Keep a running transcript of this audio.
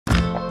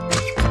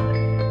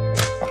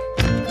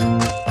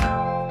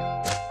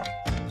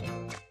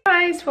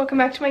guys, welcome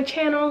back to my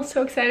channel.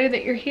 So excited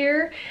that you're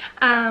here.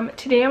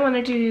 Today I want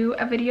to do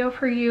a video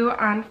for you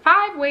on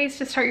 5 ways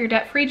to start your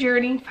debt-free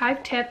journey,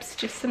 5 tips,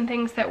 just some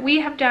things that we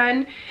have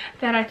done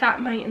that I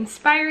thought might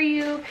inspire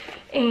you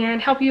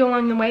and help you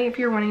along the way if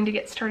you're wanting to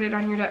get started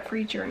on your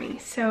debt-free journey.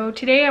 So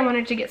today I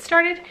wanted to get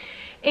started,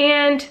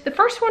 and the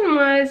first one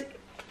was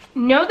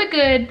know the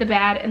good, the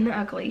bad, and the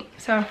ugly.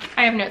 So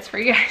I have notes for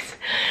you guys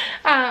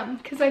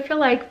because I feel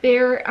like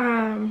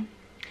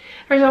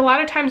there's a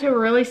lot of times we're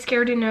really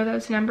scared to know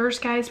those numbers,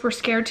 guys. We're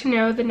scared to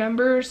know the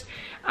numbers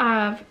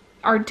of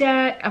our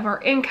debt, of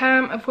our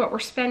income, of what we're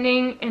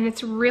spending, and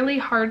it's really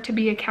hard to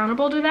be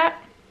accountable to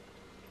that.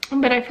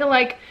 But I feel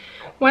like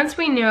once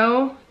we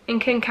know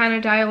and can kind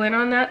of dial in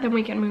on that, then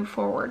we can move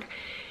forward.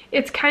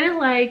 It's kind of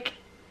like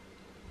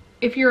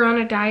if you're on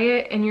a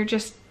diet and you're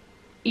just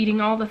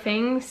eating all the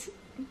things,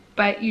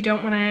 but you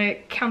don't want to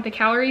count the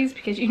calories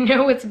because you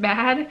know it's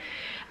bad.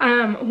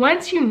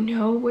 Once you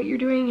know what you're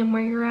doing and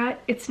where you're at,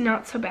 it's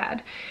not so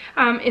bad.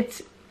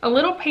 It's a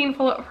little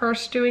painful at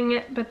first doing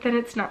it, but then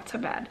it's not so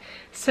bad.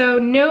 So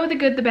know the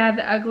good, the bad,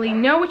 the ugly.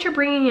 Know what you're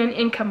bringing in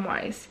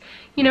income-wise.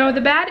 You know,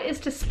 the bad is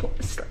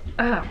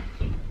to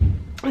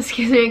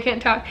excuse me, I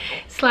can't talk.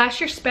 Slash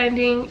your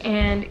spending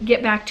and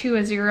get back to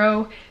a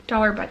 $0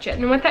 budget.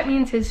 And what that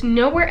means is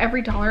know where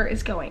every dollar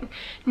is going.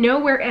 Know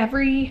where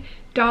every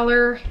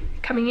dollar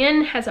coming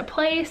in has a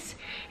place,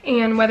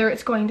 and whether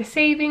it's going to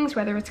savings,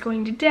 whether it's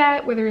going to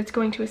debt, whether it's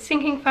going to a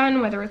sinking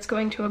fund, whether it's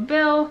going to a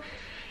bill,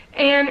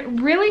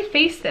 and really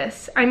face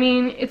this. I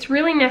mean, it's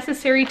really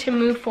necessary to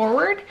move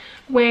forward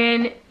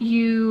when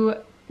you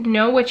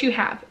know what you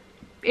have.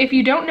 If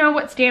you don't know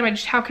what's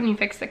damaged, how can you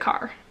fix the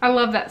car? I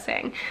love that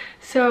saying.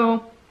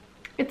 So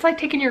it's like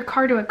taking your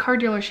car to a car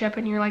dealership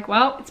and you're like,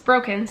 well, it's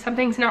broken,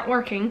 something's not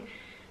working,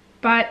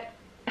 but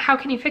how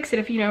can you fix it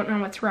if you don't know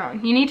what's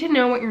wrong? You need to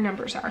know what your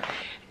numbers are.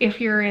 If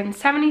you're in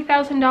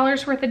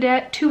 $70,000 worth of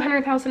debt,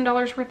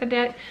 $200,000 worth of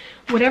debt,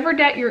 whatever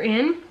debt you're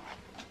in,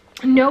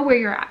 know where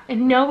you're at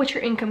and know what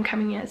your income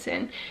coming is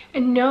in,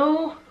 and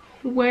know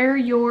where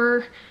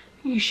you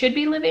should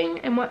be living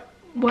and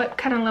what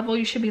kind of level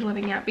you should be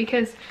living at.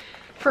 Because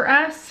for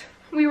us,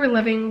 we were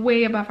living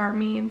way above our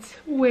means,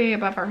 way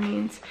above our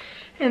means.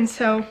 And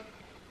so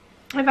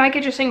if I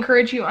could just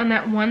encourage you on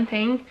that one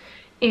thing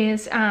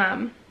is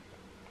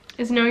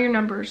know your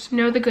numbers,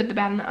 know the good, the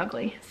bad, and the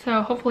ugly.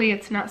 So hopefully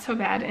it's not so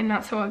bad and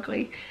not so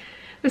ugly.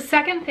 The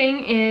second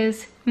thing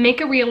is make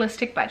a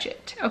realistic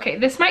budget. Okay,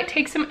 this might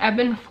take some ebb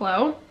and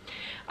flow.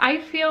 I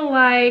feel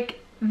like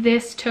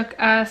this took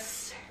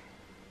us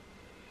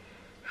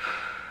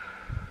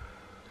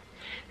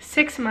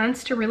 6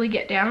 months to really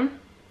get down.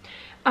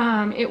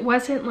 It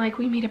wasn't like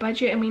we made a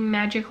budget and we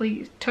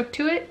magically took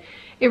to it.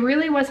 It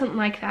really wasn't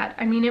like that.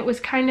 I mean, it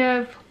was kind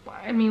of,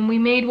 we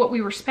made what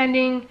we were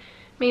spending,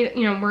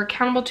 we're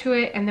accountable to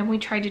it, and then we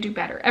tried to do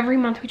better. Every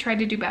month we tried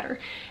to do better.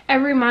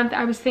 Every month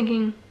I was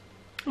thinking,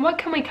 what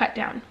can we cut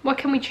down? What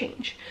can we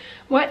change?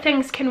 What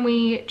things can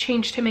we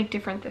change to make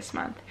different this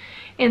month?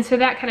 And so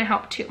that kind of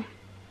helped too.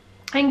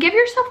 And give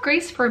yourself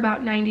grace for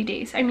about 90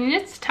 days. I mean,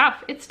 it's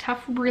tough. It's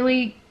tough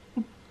really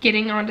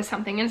getting onto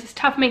something. It's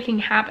tough making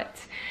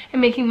habits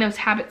and making those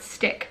habits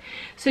stick.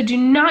 So do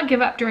not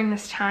give up during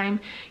this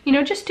time.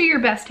 Just do your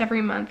best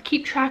every month.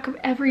 Keep track of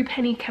every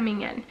penny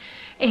coming in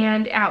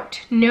and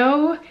out.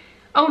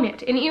 Own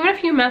it. And even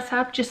if you mess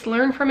up, just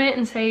learn from it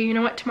and say, you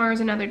know what, tomorrow's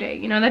another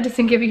day. That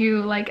doesn't give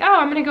you like, oh,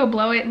 I'm gonna go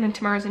blow it and then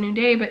tomorrow's a new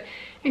day. But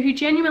if you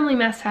genuinely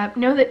mess up,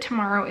 know that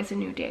tomorrow is a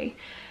new day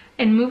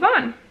and move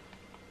on.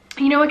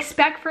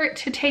 Expect for it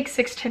to take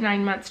 6 to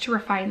 9 months to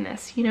refine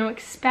this.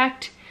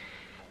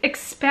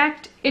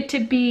 Expect it to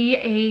be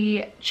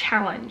a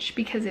challenge,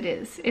 because it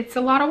is. It's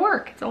a lot of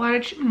work. It's a lot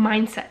of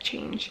mindset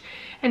change.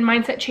 And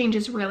mindset change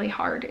is really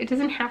hard. It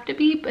doesn't have to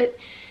be, but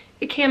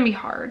it can be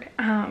hard.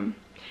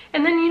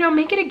 And then,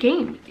 make it a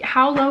game.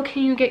 How low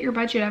can you get your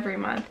budget every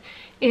month?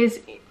 Is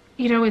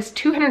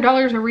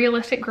 $200 a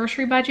realistic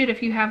grocery budget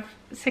if you have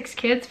 6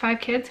 kids,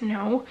 5 kids?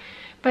 No.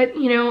 But,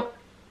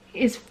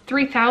 is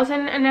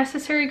 $3,000 a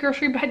necessary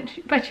grocery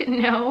budget?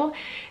 No.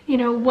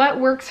 What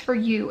works for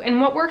you?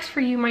 And what works for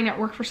you might not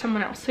work for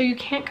someone else. So you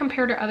can't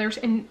compare to others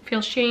and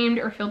feel shamed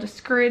or feel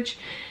discouraged,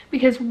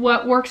 because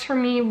what works for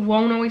me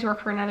won't always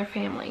work for another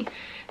family.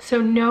 So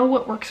know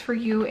what works for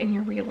you in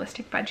your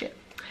realistic budget.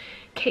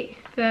 Okay,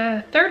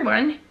 the third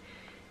one,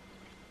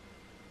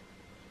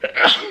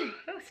 oh,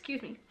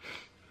 excuse me.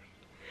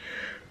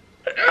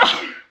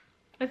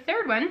 The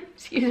third one,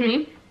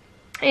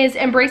 is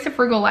embrace a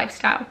frugal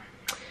lifestyle.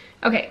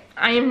 Okay,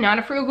 I am not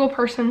a frugal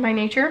person by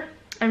nature.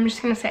 I'm just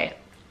gonna say it.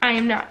 I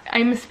am not.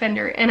 I'm a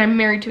spender, and I'm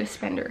married to a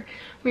spender.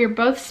 We are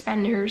both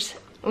spenders.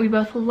 We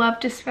both love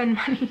to spend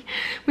money.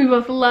 We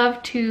both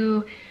love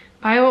to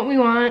buy what we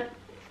want,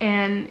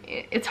 and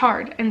it's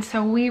hard. And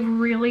so we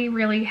really,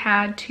 really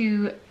had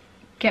to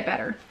get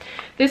better.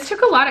 This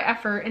took a lot of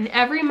effort, and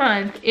every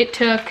month it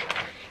took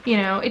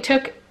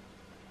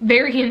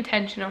very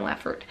intentional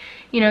effort.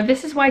 You know,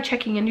 this is why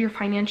checking into your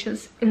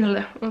finances,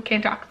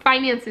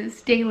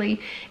 finances daily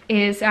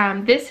is,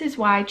 this is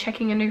why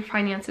checking into your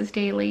finances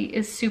daily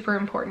is super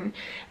important.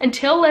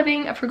 Until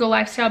living a frugal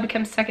lifestyle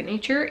becomes second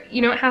nature,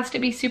 you know, it has to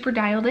be super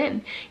dialed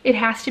in. It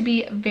has to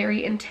be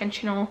very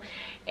intentional,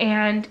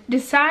 and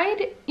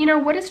decide, you know,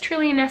 what is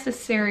truly a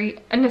necessity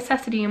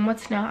and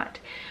what's not.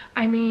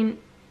 I mean,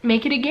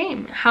 make it a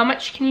game. How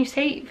much can you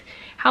save?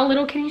 How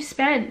little can you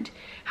spend?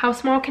 How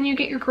small can you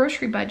get your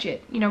grocery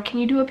budget? You know, can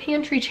you do a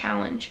pantry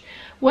challenge?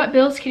 What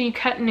bills can you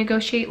cut and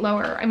negotiate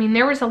lower? I mean,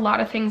 there was a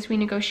lot of things we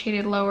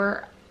negotiated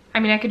lower. I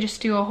mean, I could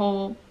just do a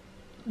whole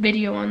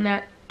video on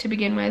that to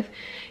begin with.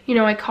 You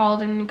know, I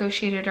called and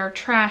negotiated our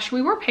trash.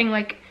 We were paying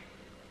like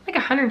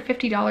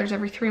 $150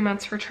 every 3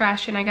 months for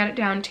trash, and I got it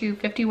down to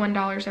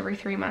 $51 every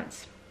 3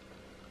 months.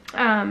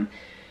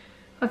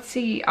 Let's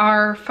see,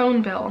 our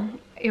phone bill,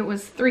 it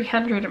was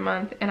 $300 a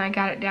month, and I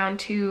got it down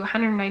to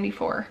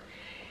 $194.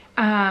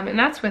 And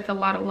that's with a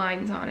lot of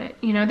lines on it.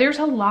 You know, there's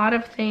a lot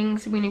of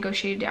things we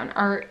negotiated down.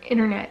 Our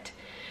internet,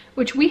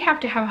 which we have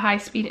to have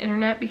high-speed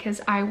internet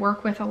because I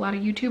work with a lot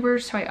of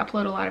YouTubers, so I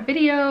upload a lot of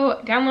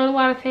video, download a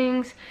lot of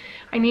things.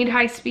 I need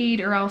high speed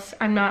or else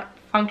I'm not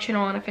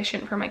functional and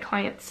efficient for my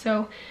clients,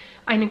 so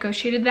I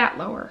negotiated that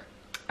lower.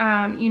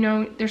 You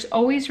know, there's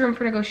always room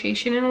for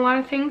negotiation in a lot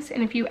of things,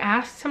 and if you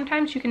ask,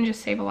 sometimes you can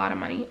just save a lot of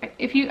money.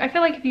 I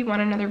feel like if you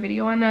want another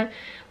video on that,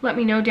 let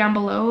me know down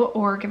below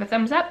or give a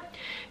thumbs up,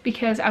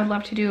 because I would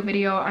love to do a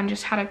video on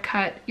just how to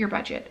cut your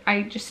budget.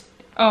 I'm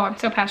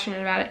so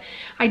passionate about it.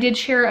 I did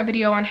share a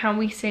video on how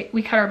we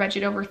cut our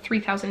budget over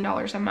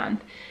 $3,000 a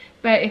month,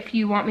 but if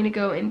you want me to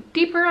go in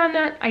deeper on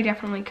that, I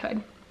definitely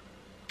could.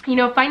 You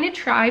know, find a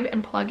tribe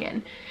and plug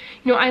in.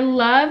 You know, I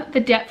love the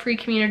debt-free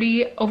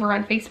community over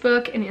on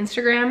Facebook and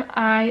Instagram.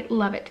 I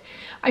love it.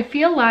 I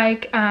feel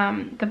like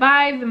the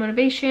vibe, the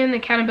motivation, the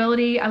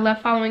accountability, I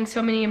love following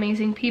so many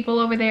amazing people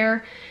over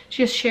there,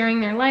 just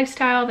sharing their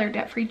lifestyle, their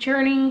debt-free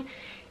journey.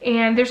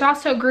 And there's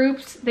also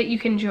groups that you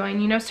can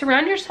join. You know,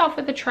 surround yourself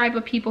with a tribe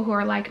of people who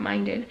are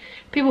like-minded,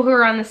 people who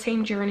are on the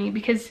same journey,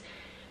 because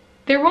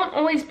there won't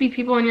always be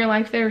people in your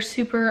life that are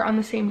super on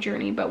the same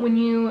journey, but when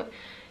you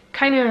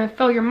kind of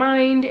fill your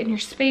mind and your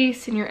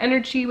space and your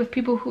energy with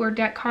people who are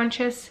debt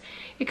conscious,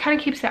 it kind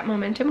of keeps that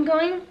momentum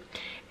going.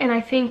 And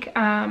I think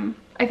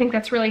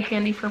that's really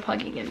handy for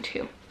plugging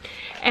into.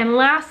 And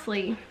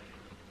lastly,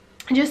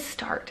 just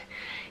start.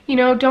 You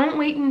know, don't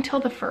wait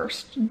until the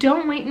 1st.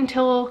 Don't wait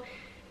until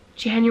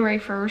January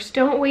 1st.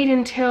 Don't wait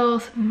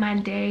until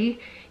Monday.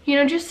 You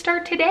know, just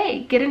start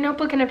today. Get a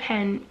notebook and a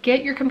pen.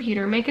 Get your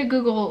computer. Make a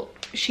Google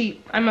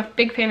sheet. I'm a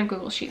big fan of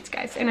Google Sheets,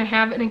 guys, and I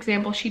have an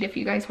example sheet if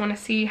you guys want to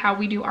see how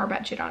we do our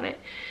budget on it.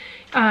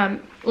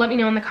 Let me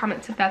know in the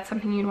comments if that's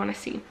something you'd want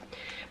to see.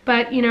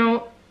 But, you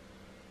know,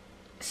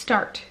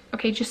 start.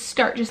 Okay, just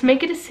start. Just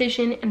make a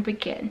decision and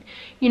begin.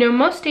 You know,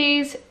 most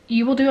days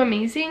you will do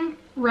amazing,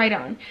 right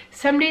on.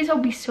 Some days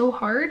it'll be so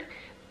hard,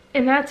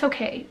 and that's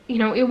okay. You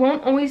know, it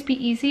won't always be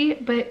easy,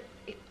 but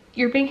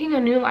you're making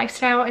a new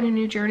lifestyle and a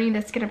new journey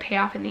that's going to pay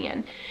off in the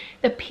end.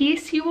 The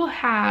peace you will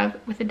have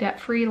with a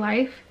debt-free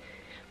life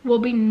will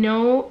be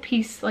no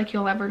peace like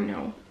you'll ever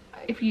know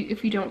if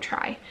you don't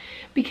try.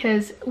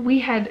 Because we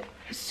had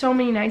so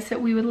many nights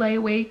that we would lay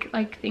awake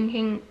like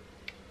thinking,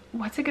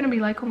 what's it going to be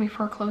like when we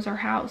foreclose our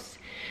house?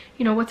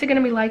 You know, what's it going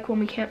to be like when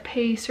we can't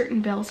pay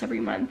certain bills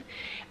every month?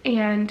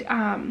 And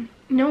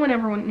no one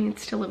ever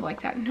needs to live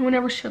like that. No one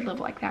ever should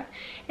live like that.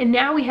 And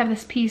now we have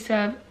this piece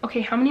of,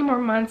 okay, how many more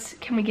months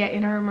can we get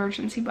in our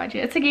emergency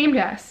budget? It's a game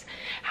to us.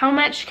 How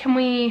much can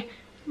we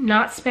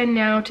not spend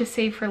now to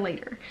save for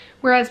later?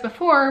 Whereas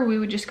before, we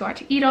would just go out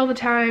to eat all the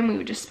time, we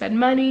would just spend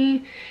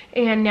money,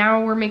 and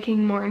now we're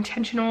making more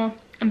intentional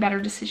and better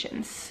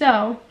decisions.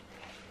 So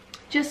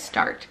just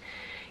start.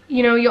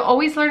 You know, you'll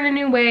always learn a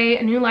new way,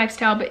 a new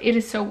lifestyle, but it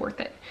is so worth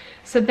it.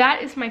 So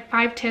that is my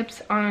 5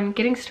 tips on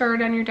getting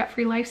started on your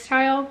debt-free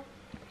lifestyle.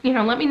 You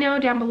know, let me know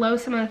down below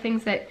some of the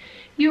things that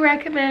you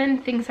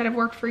recommend, things that have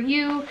worked for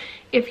you.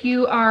 If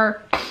you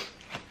are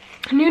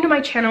new to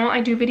my channel, I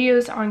do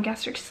videos on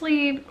gastric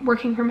sleeve,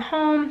 working from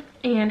home,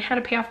 and how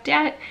to pay off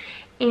debt.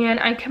 And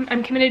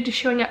I'm committed to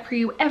showing up for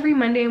you every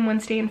Monday and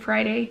Wednesday and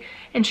Friday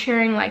and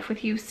sharing life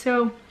with you.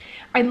 So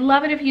I'd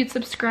love it if you'd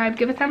subscribe,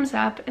 give a thumbs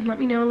up, and let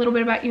me know a little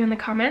bit about you in the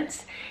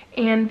comments.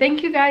 And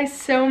thank you guys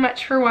so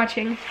much for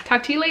watching.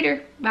 Talk to you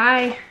later.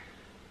 Bye.